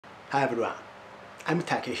Hi everyone, I'm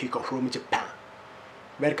Takehiko from Japan.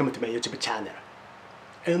 Welcome to my YouTube channel.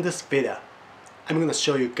 In this video, I'm gonna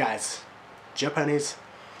show you guys Japanese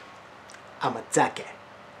Amazake.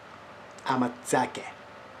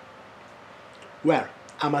 Well,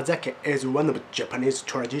 Amazake is one of Japanese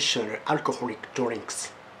traditional alcoholic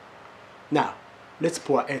drinks. Now, let's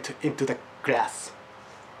pour it into the glass.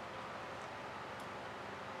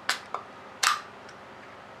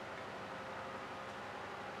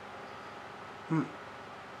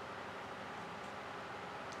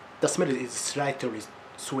 The smell is slightly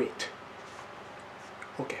sweet.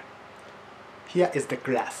 Okay, here is the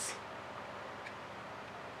glass.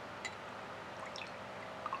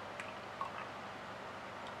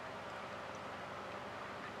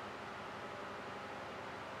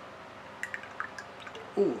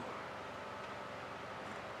 Ooh.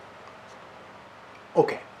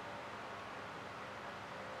 Okay.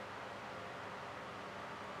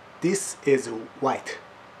 This is white.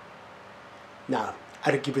 Now,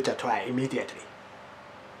 I'll give it a try immediately.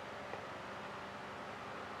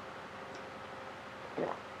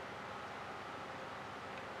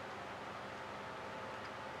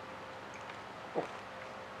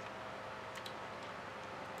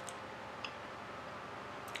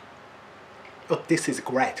 Oh, this is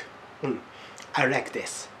great. I like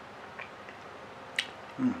this.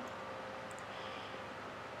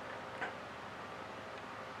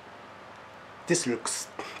 This looks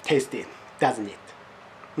tasty, doesn't it?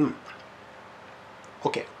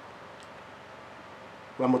 Okay.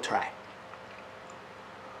 One more try.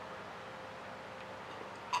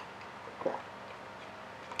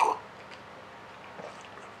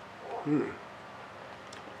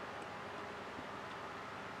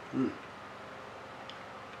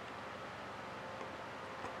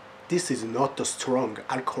 This is not a strong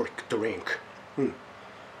alcoholic drink.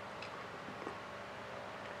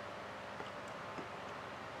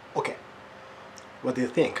 Okay, what do you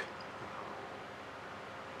think?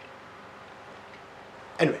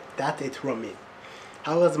 Anyway, that's it from me.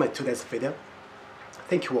 How was my today's video?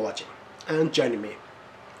 Thank you for watching and joining me.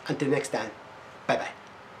 Until next time, bye bye.